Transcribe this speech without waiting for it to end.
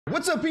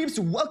What's up, peeps?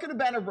 Welcome to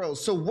BANDOFBROS.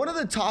 So one of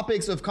the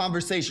topics of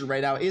conversation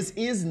right now is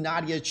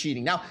NADIA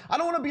cheating? Now, I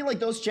don't want to be like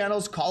those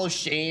channels, Call of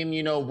Shame,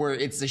 you know, where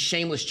it's a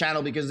shameless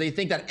channel because they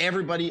think that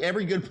every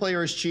good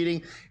player is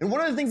cheating. And one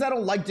of the things I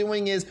don't like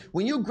doing is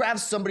when you grab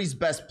somebody's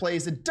best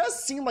plays, it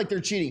does seem like they're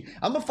cheating.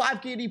 I'm a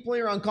 5KD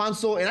player on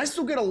console, and I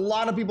still get a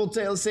lot of people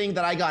saying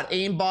that I got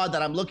AIMBOT,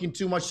 that I'm looking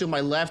too much to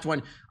my left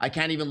when I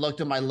can't even look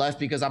to my left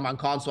because I'm on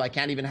console. I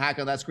can't even hack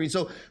on that screen.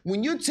 So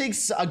when you take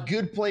a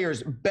good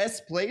player's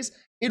best plays,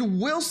 it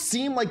will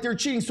seem like they're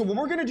cheating. So what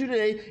we're gonna do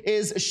today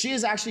is, she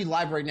is actually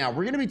live right now.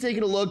 We're gonna be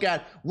taking a look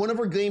at one of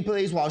her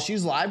gameplays while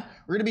she's live.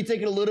 We're gonna be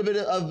taking a little bit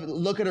of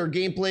look at her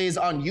gameplays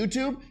on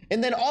YouTube.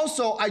 And then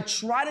also, I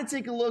try to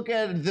take a look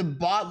at the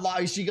bot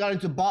lobbies. She got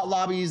into bot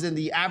lobbies and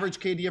the average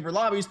KD of her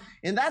lobbies.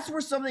 And that's where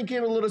something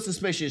came a little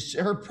suspicious.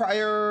 Her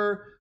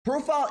prior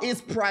profile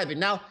is private.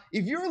 Now,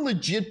 if you're a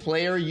legit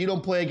player, you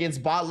don't play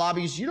against bot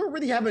lobbies, you don't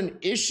really have an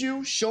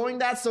issue showing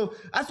that. So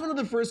that's one of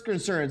the first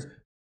concerns.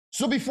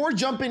 So before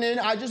jumping in,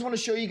 I just want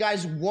to show you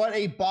guys what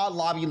a bot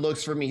lobby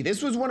looks for me.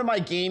 This was one of my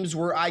games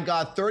where I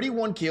got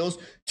 31 kills,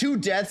 2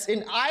 deaths,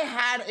 and I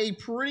had a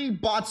pretty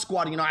bot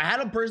squad. You know, I had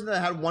a person that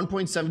had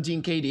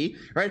 1.17 KD,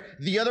 right?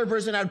 The other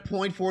person had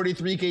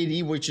 0.43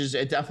 KD, which is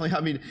definitely,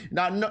 I mean,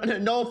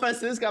 no offense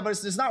to this guy, but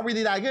it's not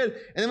really that good.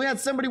 And then we had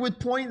somebody with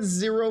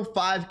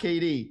 0.05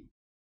 KD.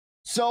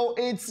 So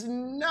it's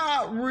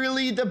not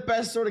really the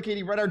best sort of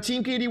KD, right? Our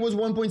team KD was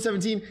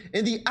 1.17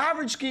 and the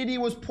average KD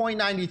was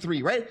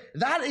 0.93, right?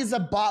 That is a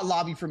bot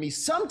lobby for me.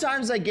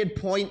 Sometimes I get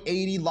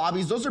 0.80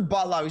 lobbies. Those are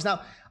bot lobbies.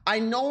 Now, I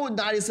know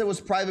NADIA said it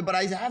was private, but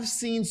I have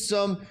seen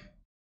some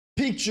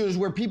pictures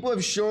where people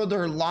have showed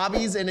their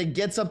lobbies and it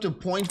gets up to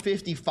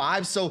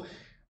 0.55. So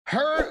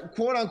her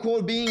quote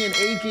unquote being an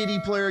 8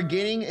 KD player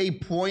getting a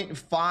 0.5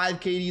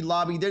 KD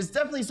lobby, there's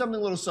definitely something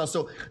a little sus.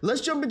 So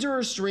let's jump into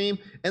her stream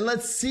and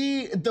let's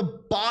see the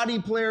body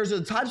players or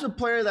the types of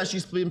player that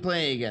she's been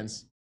playing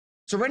against.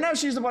 So right now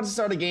she's about to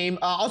start a game.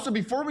 Also,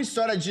 before we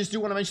start, I just do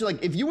want to mention,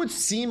 like, if you would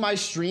see my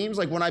streams,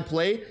 like when I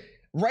play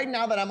right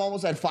now that I'm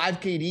almost at 5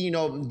 KD, you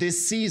know,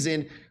 this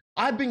season,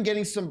 I've been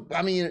getting some,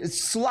 I mean,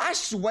 slash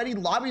sweaty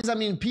lobbies. I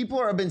mean,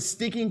 people have been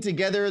sticking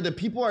together. The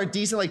people are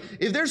decent. Like,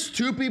 if there's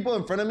 2 people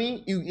in front of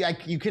me,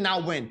 you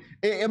cannot win.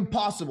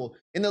 Impossible.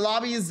 In the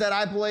lobbies that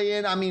I play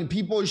in, I mean,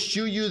 people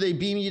shoot you, they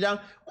beam you down.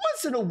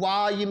 Once in a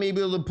while, you may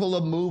be able to pull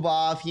a move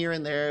off here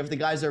and there if the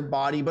guy's their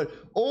body. But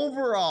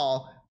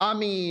overall, I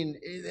mean,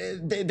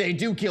 they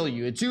do kill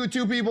you.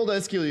 Two people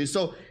does kill you.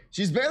 So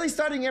she's barely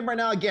starting in right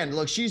now. Again,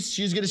 look,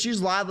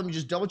 she's live. Let me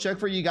just double check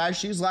for you guys.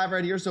 She's live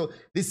right here. So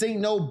this ain't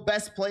no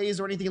best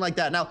plays or anything like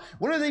that. Now,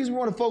 one of the things we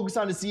want to focus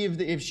on to see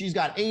if she's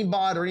got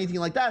aimbot or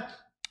anything like that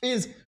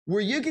is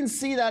where you can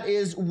see that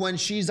is when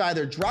she's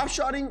either drop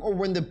shotting or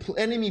when the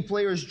enemy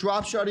player is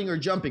drop shotting or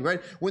jumping,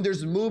 right? When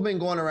there's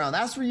movement going around,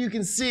 that's where you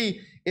can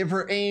see if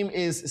her aim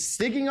is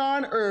sticking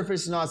on or if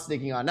it's not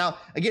sticking on. Now,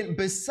 again,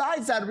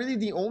 besides that, really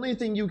the only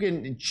thing you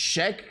can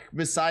check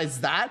besides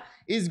that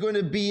is going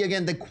to be,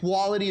 again, the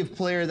quality of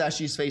player that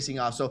she's facing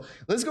off. So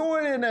let's go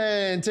in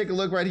and take a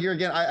look right here.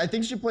 Again, I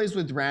think she plays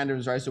with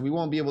randoms, right? So we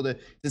won't be able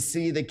to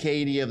see the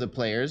KD of the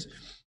players.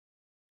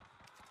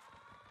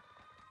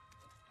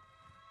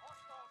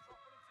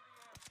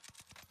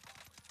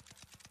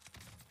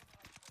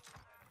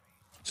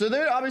 So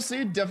there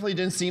obviously definitely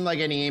didn't seem like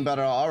any aimbot at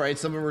all, right?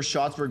 Some of her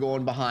shots were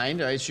going behind,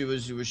 right? She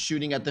was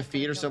shooting at the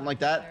feet or something like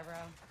that.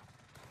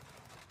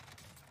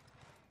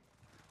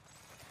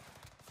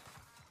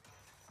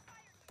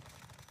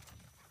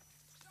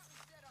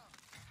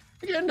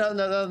 Again,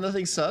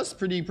 nothing sus.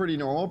 Pretty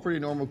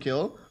normal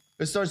kill.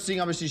 Let's start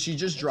seeing, obviously she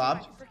just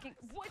dropped.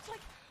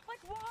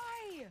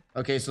 Why?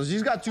 Okay, so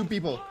she's got 2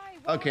 people.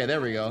 Okay, there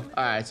we go.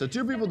 All right, so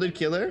 2 people did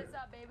kill her.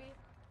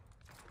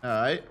 All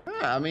right.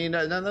 I mean,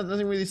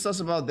 nothing really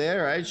sus about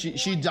there, right?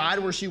 She died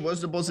where she was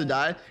supposed to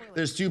die.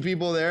 There's 2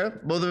 people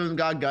there. Both of them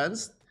got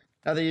guns.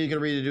 Nothing you can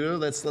really do.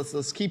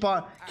 Let's keep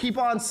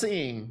on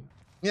seeing.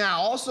 Yeah.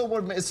 Also,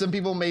 what some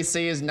people may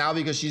say is now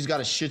because she's got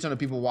a shit ton of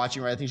people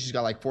watching, right? I think she's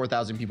got like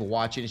 4,000 people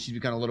watching, and she's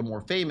become a little more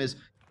famous.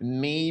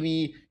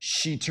 Maybe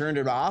she turned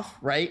it off,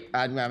 right?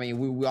 I mean,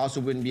 we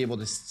also wouldn't be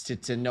able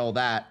to know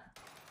that.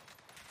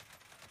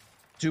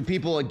 2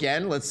 people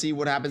again. Let's see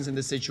what happens in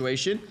this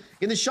situation.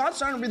 And the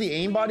shots aren't really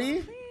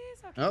aimbot-y.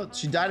 Oh,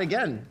 she died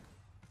again.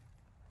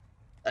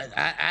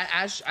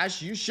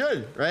 Ash, you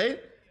should, right?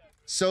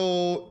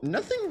 So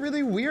nothing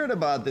really weird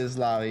about this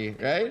lobby,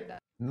 right?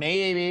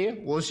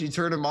 Maybe will she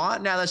turn him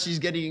on now that she's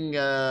getting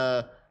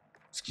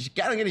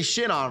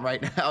shit on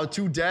right now?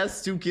 2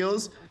 deaths, 2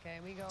 kills. Okay,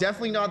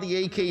 definitely not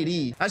the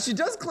AKD. She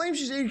does claim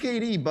she's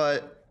AKD,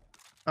 but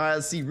all right,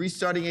 let's see,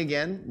 restarting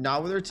again,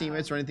 not with her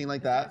teammates or anything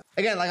like that.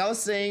 Again, like I was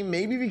saying,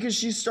 maybe because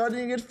she's starting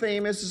to get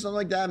famous or something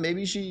like that,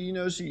 maybe she, you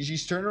know,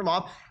 she's turning them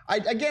off.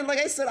 Again, like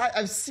I said,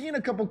 I've seen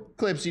a couple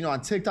clips, you know, on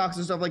TikToks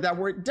and stuff like that,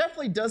 where it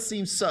definitely does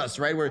seem sus,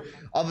 right? Where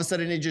all of a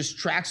sudden it just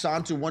tracks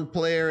onto one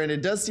player and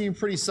it does seem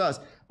pretty sus.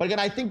 But again,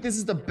 I think this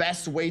is the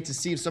best way to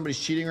see if somebody's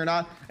cheating or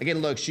not. Again,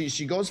 look,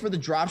 she goes for the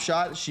drop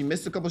shot. She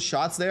missed a couple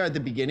shots there at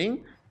the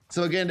beginning.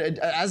 So again,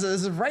 as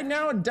of right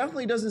now, it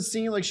definitely doesn't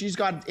seem like she's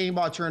got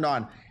aimbot turned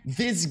on.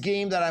 This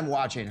game that I'm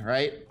watching,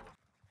 right?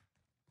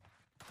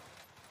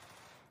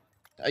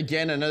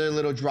 Again, another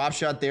little drop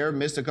shot there.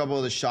 Missed a couple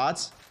of the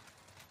shots.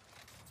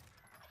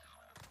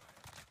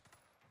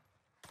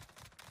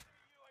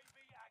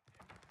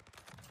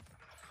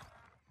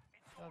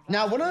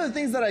 Now, one of the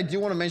things that I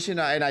do want to mention,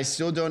 and I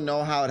still don't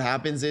know how it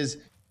happens, is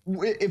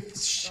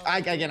if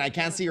again, I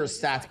can't see her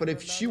stats, but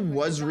if she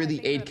was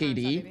really 8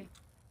 KD,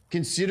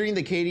 considering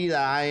the KD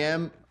that I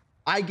am,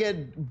 I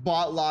get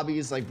bot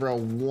lobbies like, bro,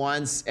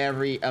 once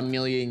every a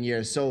million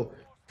years. So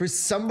for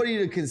somebody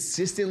to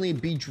consistently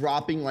be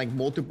dropping like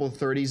multiple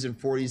 30s and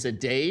 40s a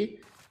day,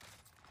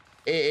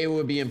 it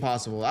would be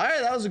impossible. All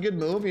right, that was a good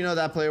move. You know,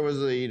 that player was,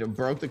 you know,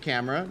 broke the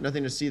camera.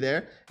 Nothing to see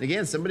there. And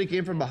again, somebody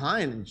came from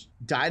behind and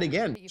died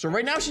again. So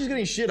right now she's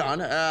getting shit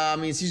on. I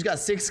mean, she's got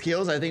 6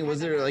 kills. I think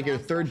was it like her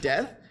 3rd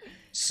death.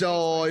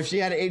 So if she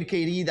had 8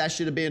 KD, that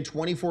should have been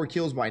 24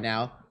 kills by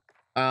now.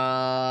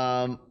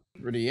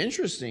 Pretty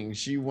interesting.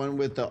 She went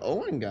with the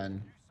Owen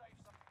gun.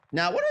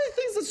 Now, one of the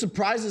things that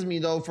surprises me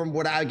though, from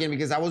what I, again,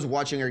 because I was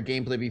watching her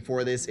gameplay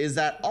before this, is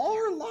that all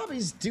her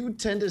lobbies do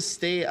tend to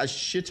stay a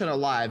shit ton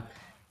alive.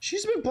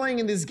 She's been playing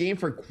in this game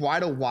for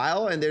quite a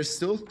while, and there's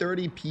still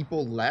 30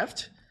 people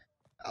left.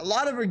 A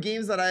lot of her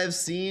games that I have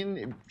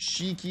seen,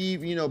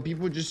 you know,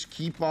 people just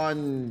keep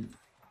on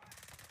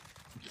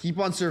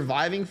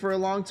surviving for a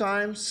long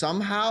time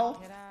somehow.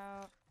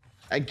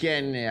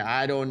 Again,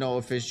 I don't know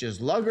if it's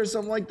just luck or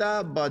something like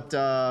that, but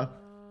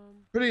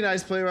pretty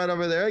nice play right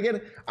over there.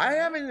 Again, I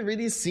haven't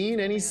really seen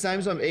any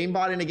signs of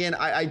aimbot, and again,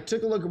 I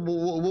took a look.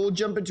 We'll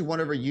jump into one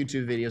of her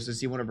YouTube videos to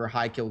see one of her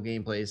high kill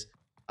gameplays.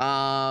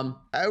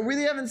 I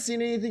really haven't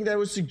seen anything that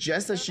would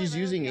suggest that she's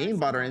using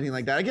aimbot or anything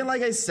like that. Again,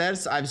 like I said,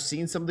 I've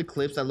seen some of the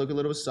clips that look a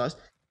little sus,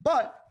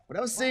 but what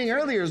I was saying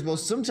earlier is, well,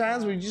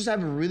 sometimes when you just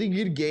have a really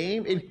good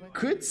game, it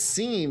could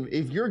seem,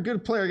 if you're a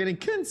good player, again, it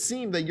can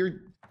seem that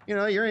you're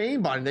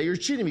aimbotting, that you're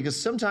cheating, because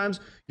sometimes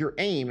your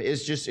aim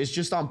is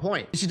just on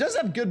point. She does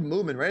have good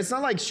movement, right? It's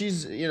not like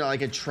she's, you know,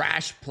 like a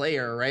trash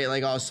player, right?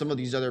 Like, oh, some of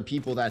these other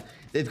people that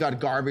they've got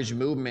garbage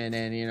movement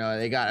and, you know,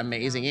 they got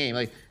amazing aim.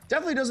 Like,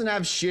 definitely doesn't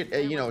have shit,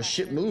 you know,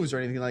 shit moves or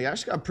anything like that.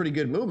 She's got pretty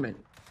good movement.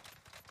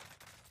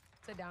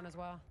 Sit down as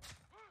well.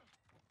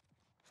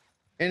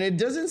 And it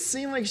doesn't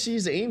seem like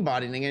she's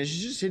aimbotting again.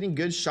 She's just hitting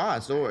good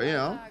shots, or, you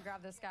know,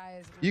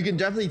 you can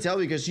definitely tell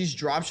because she's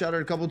drop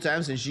shotted a couple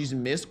times and she's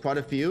missed quite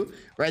a few.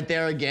 Right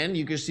there again,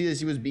 you can see that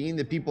she was beating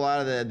the people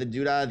out of the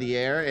dude out of the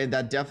air, and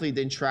that definitely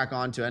didn't track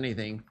on to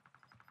anything.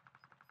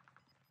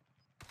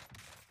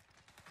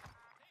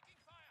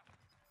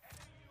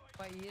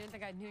 Wait, you didn't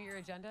think I knew your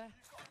agenda?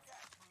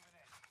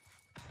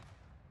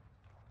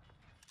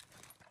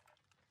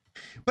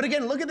 But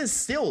again, look at this,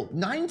 still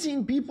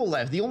 19 people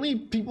left. The only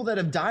people that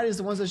have died is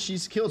the ones that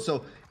she's killed.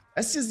 So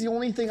that's just the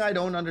only thing I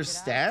don't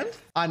understand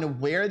on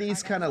where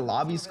these kind of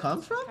lobbies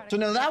come from. So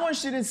now that one,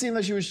 she didn't seem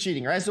like she was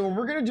cheating, right? So what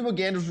we're gonna do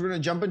again is we're gonna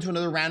jump into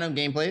another random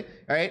gameplay,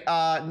 all right?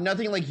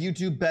 Nothing like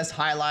YouTube best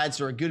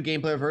highlights or a good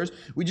gameplay of hers.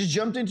 We just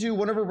jumped into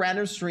one of her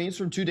random streams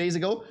from 2 days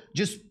ago.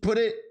 Just put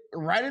it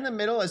right in the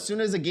middle as soon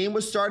as the game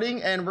was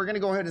starting, and we're gonna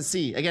go ahead and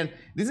see. Again,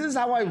 this is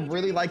how I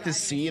really like to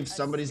see if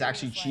somebody's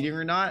actually cheating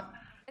or not.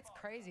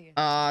 Crazy.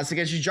 So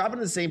again, she's dropping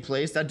in the same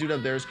place. That dude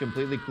up there is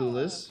completely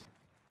clueless.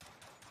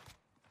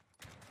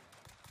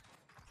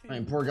 I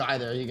mean, poor guy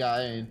there. He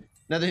got, I mean,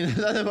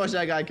 nothing much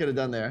that guy could have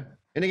done there.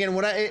 And again,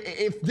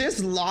 if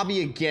this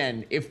lobby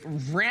again, if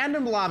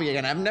random lobby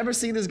again, I've never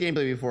seen this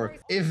gameplay before.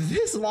 If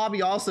this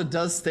lobby also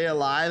does stay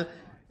alive,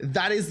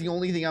 that is the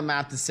only thing I'm gonna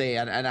have to say,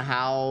 and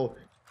how,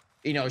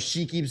 you know,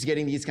 she keeps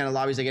getting these kind of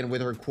lobbies again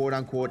with her quote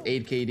unquote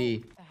 8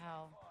 KD.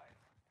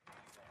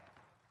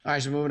 All right,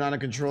 she's moving on to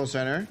control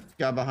center.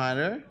 Got behind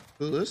her.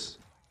 Clueless.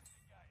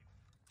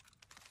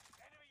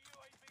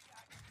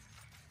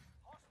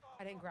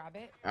 I didn't grab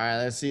it. All right,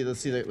 let's see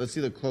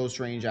the close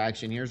range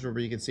action. Here's where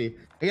you can see.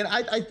 Again,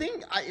 I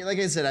think, like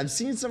I said, I've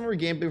seen some of her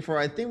gameplay before.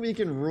 I think we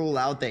can rule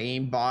out the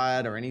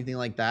aimbot or anything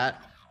like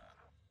that.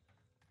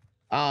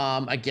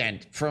 Again,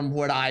 from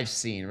what I've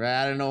seen,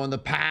 right? I don't know in the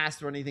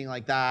past or anything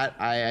like that.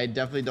 I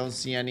definitely don't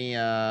see any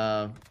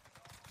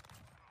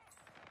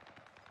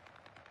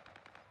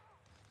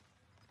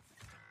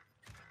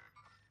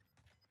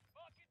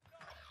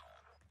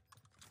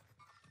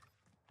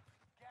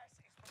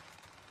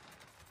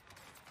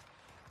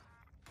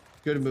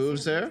good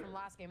moves there. From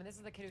last game, and this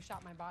is the kid who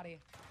shot my body.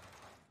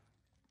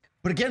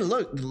 But again,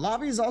 look, the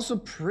lobby is also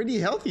pretty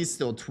healthy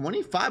still.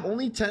 25,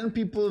 only 10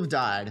 people have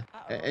died.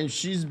 And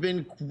she's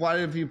been quite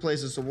a few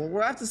places. So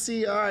we'll have to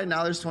see. All right,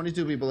 now there's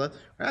 22 people left.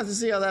 We'll have to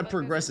see how that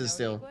progresses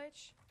still.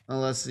 Well,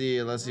 let's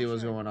see what's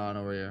going on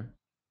over here.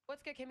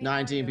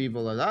 19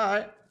 people left. All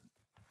right.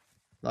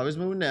 Lobby's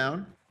moving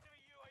down.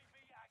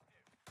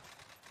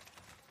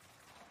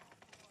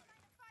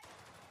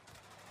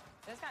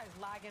 This guy's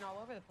lagging all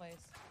over the place.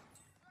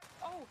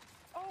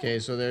 Okay,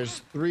 so there's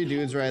 3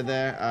 dudes right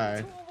there. All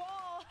right.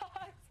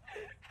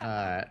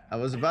 Alright, I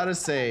was about to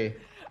say.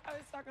 I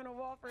was stuck on a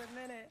wall for a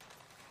minute.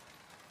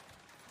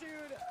 Dude,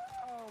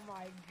 oh my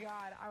my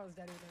god, I was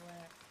dead either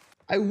way.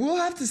 I will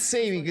have to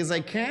say, because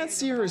I can't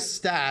see her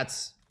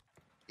stats,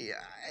 yeah,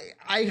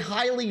 I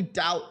highly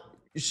doubt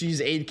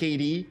she's 8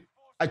 KD,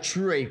 a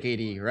true 8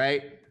 KD,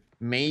 right?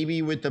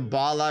 Maybe with the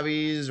ball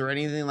lobbies or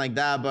anything like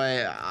that,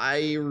 but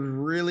I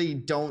really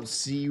don't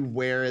see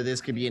where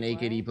this could be an 8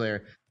 KD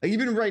player. Like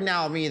even right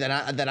now, me that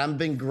I've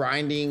been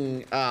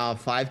grinding 5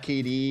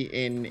 KD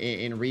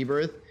in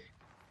Rebirth,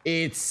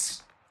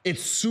 it's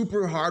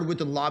super hard with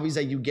the lobbies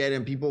that you get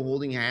and people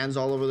holding hands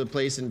all over the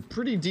place and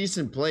pretty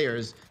decent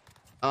players.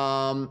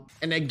 And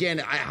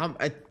again,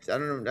 I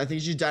don't know, I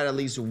think she died at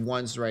least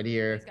once right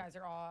here. These guys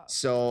are all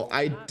So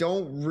I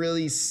don't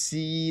really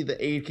see the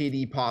 8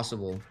 KD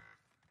possible.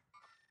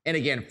 And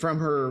again, from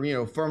her, you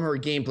know, from her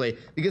gameplay,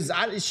 because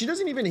she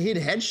doesn't even hit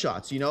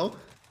headshots, you know,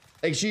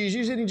 like she's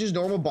hitting just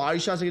normal body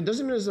shots. Like it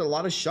doesn't mean there's a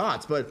lot of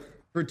shots, but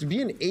for it to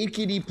be an 8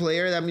 KD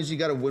player, that means you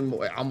got to win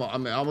more.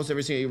 Almost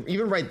every single,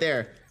 even right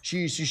there,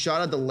 she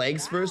shot at the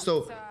legs first.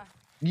 So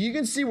you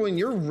can see when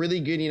you're really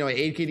good, you know,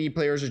 8 KD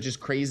players are just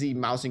crazy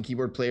mouse and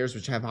keyboard players,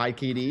 which have high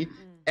KD.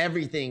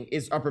 Everything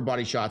is upper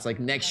body shots, like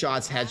neck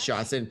shots,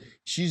 headshots, and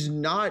she's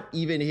not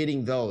even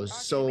hitting those.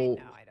 So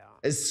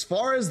as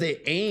far as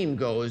the aim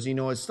goes, you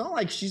know, it's not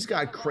like she's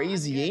got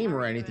crazy aim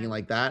or anything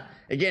like that.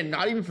 Again,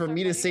 not even for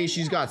me to say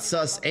she's got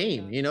sus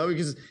aim, you know,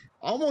 because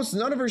almost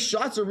none of her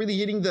shots are really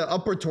hitting the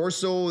upper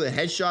torso, the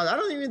headshot. I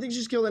don't even think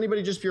she's killed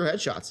anybody just pure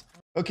headshots.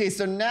 Okay,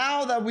 so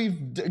now that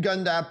we've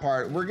done that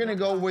part, we're gonna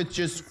go with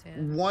just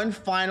one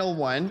final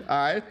one, all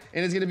right?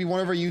 And it's gonna be one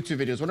of our YouTube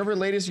videos, one of our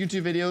latest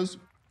YouTube videos,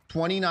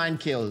 29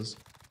 kills,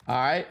 all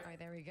right? All right,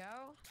 there we go.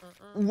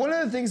 One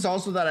of the things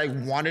also that I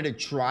wanted to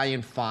try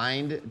and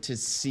find to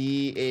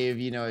see if,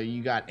 you know,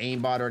 you got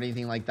aimbot or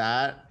anything like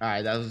that. All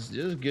right, that was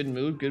just good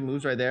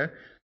moves right there.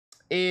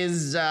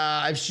 Is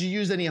if she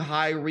used any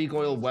high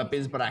recoil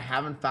weapons, but I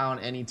haven't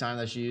found any time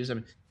that she used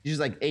them. She used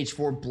like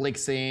H4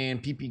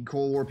 Blixen, PP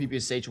Cold War,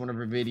 PPSH, one of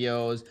her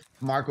videos,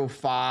 Marco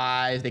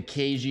 5, the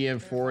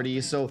KGM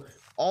 40. So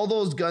all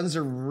those guns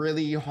are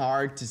really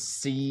hard to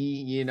see,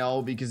 you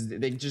know, because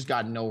they just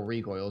got no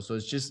recoil. So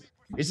it's just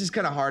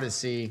kind of hard to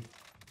see.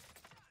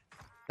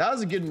 That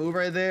was a good move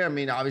right there. I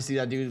mean, obviously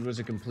that dude was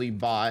a complete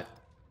bot.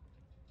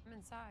 I'm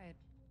inside.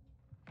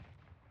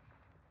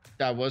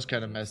 That was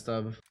kind of messed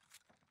up.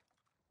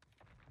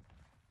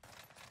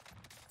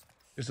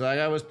 So that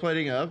guy was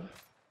plating up.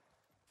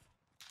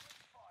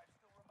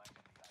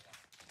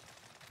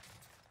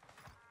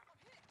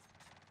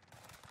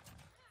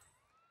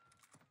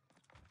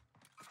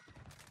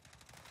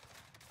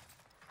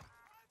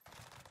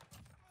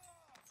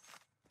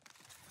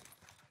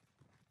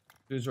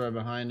 Dude's right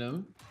behind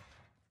him.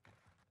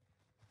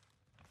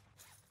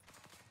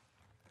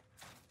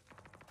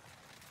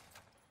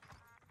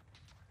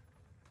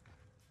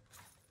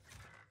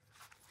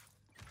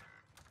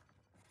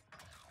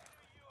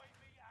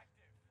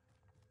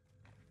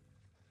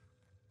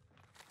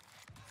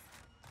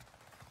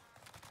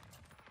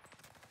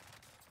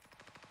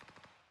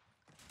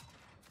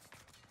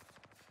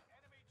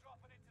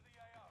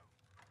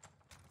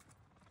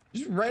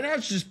 Right now,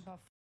 it's just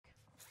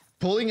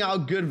pulling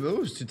out good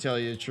moves, to tell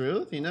you the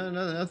truth. You know,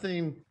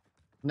 nothing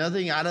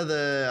out of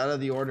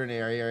the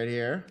ordinary right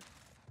here.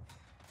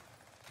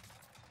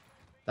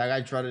 That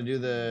guy tried to do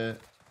the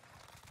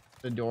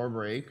door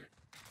break.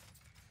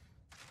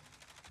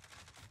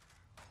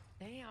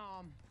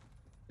 Damn.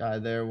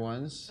 Died there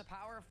once. The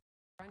power of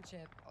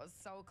friendship. I was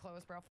so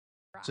close, bro.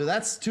 So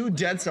that's 2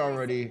 deaths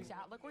already.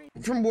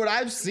 From what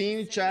I've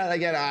seen, chat,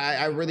 again,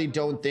 I really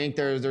don't think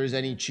there's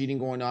any cheating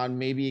going on.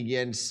 Maybe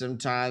again,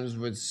 sometimes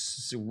with,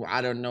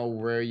 I don't know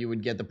where you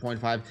would get the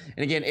 0.5.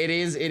 And again, it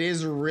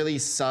is really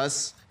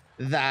sus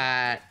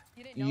that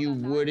you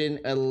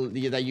wouldn't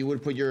that you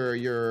would put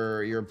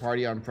your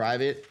party on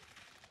private.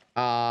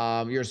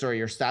 Your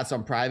stats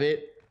on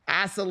private.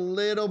 That's a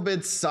little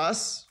bit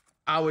sus,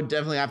 I would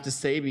definitely have to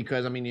say,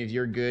 because I mean, if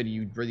you're good,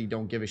 you really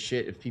don't give a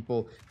shit if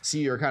people see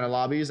your kind of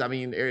lobbies. I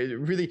mean, it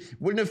really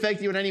wouldn't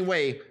affect you in any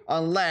way,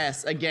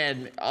 unless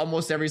again,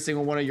 almost every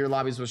single one of your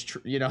lobbies was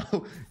you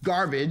know,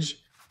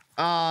 garbage.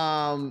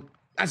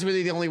 That's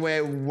really the only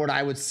way what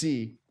I would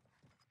see.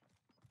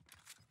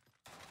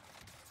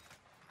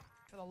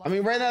 I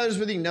mean, right now there's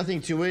really nothing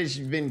to it.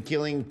 She's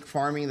been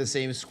farming the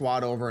same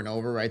squad over and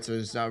over, right? So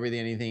there's not really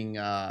anything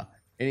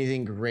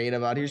anything great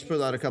about it. He's put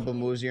out a couple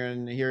moves here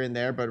and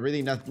there, but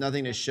really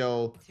nothing to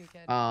show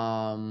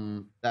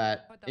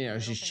that, you know,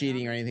 she's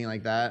cheating or anything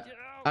like that.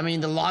 I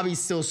mean, the lobby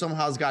still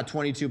somehow has got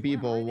 22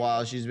 people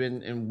while she's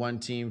been in one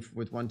team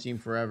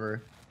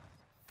forever.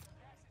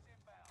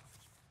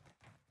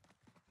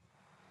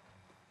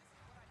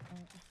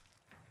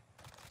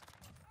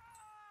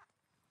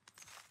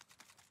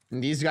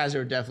 And these guys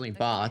are definitely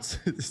bots.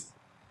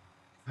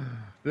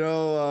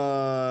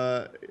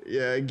 No,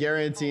 yeah,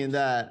 guaranteeing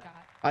that.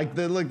 Like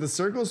look, the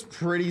circle's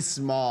pretty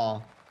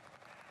small.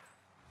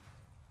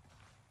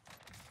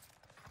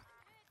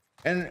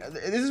 And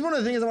this is one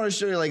of the things I want to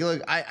show you. Like,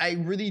 look, I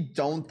really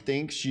don't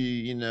think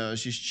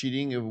she's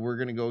cheating. If we're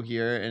gonna go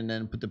here and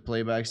then put the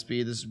playback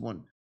speed, this is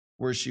one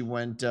where she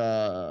went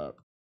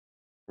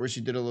where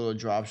she did a little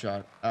drop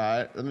shot.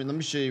 Let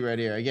me show you right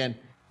here. Again,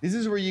 this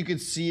is where you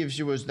could see if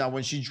she was, now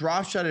when she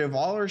drop shotted, if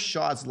all her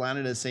shots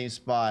landed at the same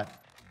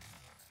spot,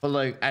 but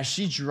like as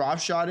she drop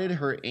shotted,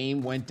 her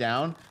aim went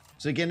down.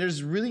 So again,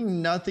 there's really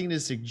nothing to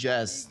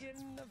suggest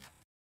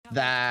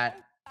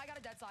that I got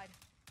a dead side.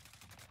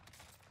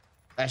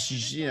 that she,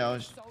 This you gun know,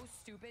 is so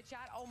stupid,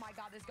 chat. Oh my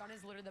god, this gun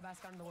is literally the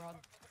best gun in the world.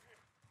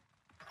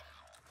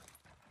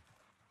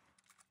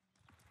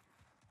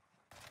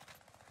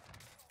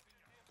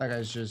 that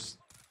guy's just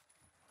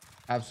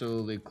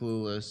absolutely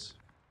clueless.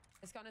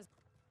 This gun is.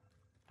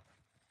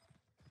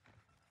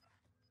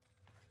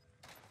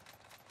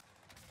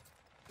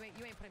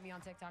 You ain't putting me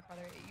on TikTok,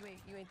 brother. You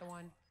ain't the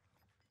one.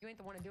 You ain't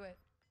the one to do it.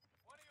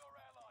 One of your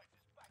allies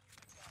is back in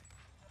the game.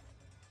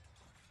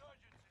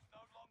 Resurgence is no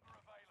longer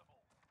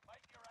available.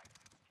 Make your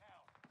actions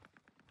count.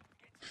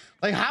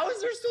 Like, how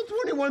is there still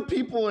 21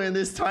 people in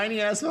this tiny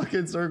ass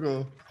fucking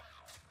circle?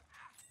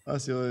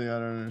 That's the only thing I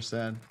don't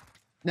understand.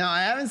 Now,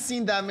 I haven't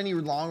seen that many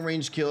long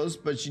range kills,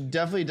 but she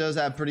definitely does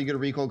have pretty good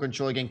recoil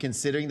control. Again,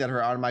 considering that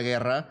her Arma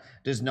Guerra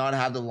does not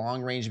have the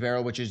long range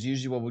barrel, which is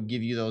usually what would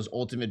give you those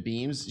ultimate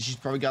beams. She's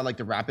probably got like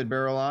the rapid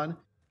barrel on.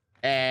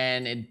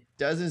 And it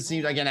doesn't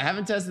seem, again, I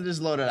haven't tested this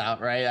loadout out,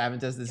 right? I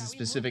haven't tested this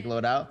specific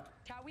loadout,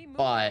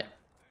 but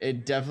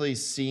it definitely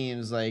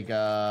seems like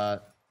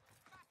not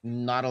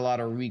a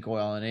lot of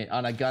recoil in it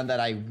on a gun that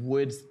I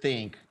would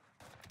think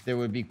there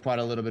would be quite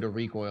a little bit of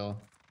recoil.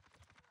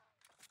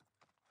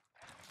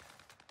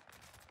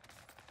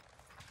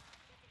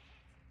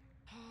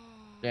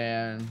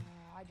 And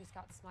I just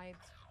got sniped.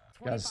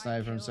 got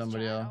sniped from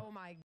somebody chat. else. Oh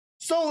my.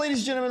 So, ladies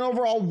and gentlemen,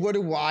 overall, what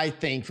do I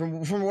think?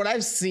 From what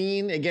I've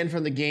seen, again,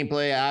 from the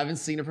gameplay, I haven't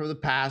seen it from the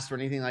past or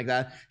anything like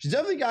that. She's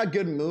definitely got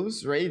good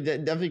moves, right?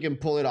 Definitely can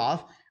pull it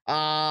off.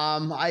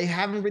 I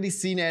haven't really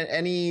seen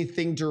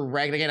anything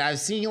direct. Again, I've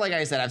seen, like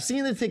I said, I've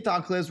seen the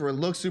TikTok clips where it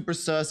looks super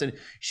sus and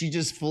she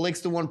just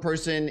flicks the one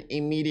person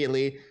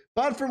immediately.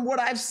 But from what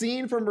I've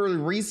seen from her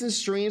recent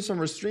streams, from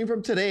her stream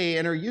from today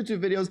and her YouTube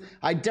videos,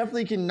 I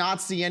definitely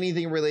cannot see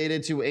anything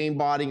related to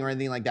aimbotting or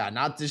anything like that.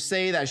 Not to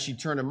say that she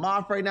turned him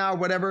off right now or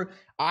whatever.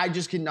 I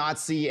just cannot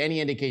see any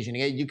indication.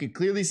 Again, you could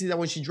clearly see that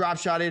when she drop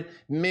shotted,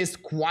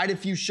 missed quite a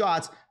few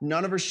shots.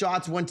 None of her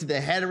shots went to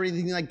the head or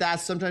anything like that.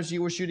 Sometimes she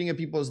was shooting at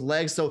people's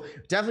legs. So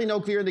definitely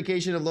no clear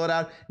indication of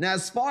loadout. Now,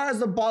 as far as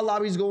the bot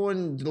lobbies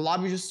going, the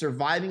lobby just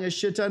surviving a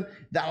shit ton.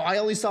 That I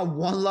only saw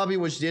one lobby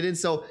which didn't.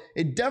 So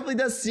it definitely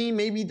does seem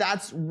maybe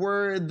that's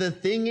where the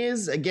thing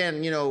is.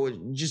 Again, you know,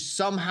 just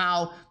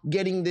somehow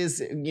getting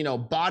this, you know,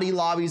 body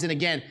lobbies. And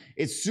again,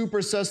 it's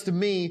super sus to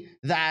me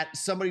that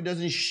somebody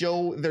doesn't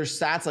show their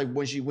stats. Like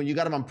when you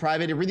got them on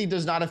private, it really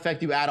does not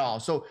affect you at all.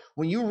 So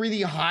when you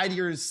really hide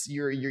your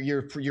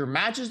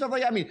matches, stuff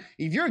like that, I mean,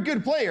 if you're a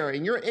good player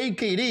and you're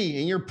AKD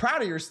and you're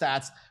proud of your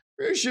stats,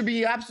 there should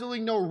be absolutely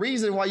no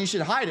reason why you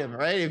should hide them,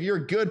 right? If you're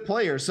a good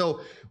player.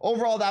 So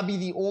overall, that'd be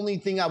the only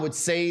thing I would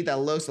say that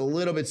looks a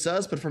little bit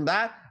sus. But from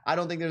that, I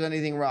don't think there's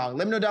anything wrong.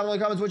 Let me know down in the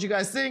comments what you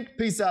guys think.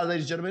 Peace out,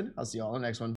 ladies and gentlemen. I'll see you all in the next one.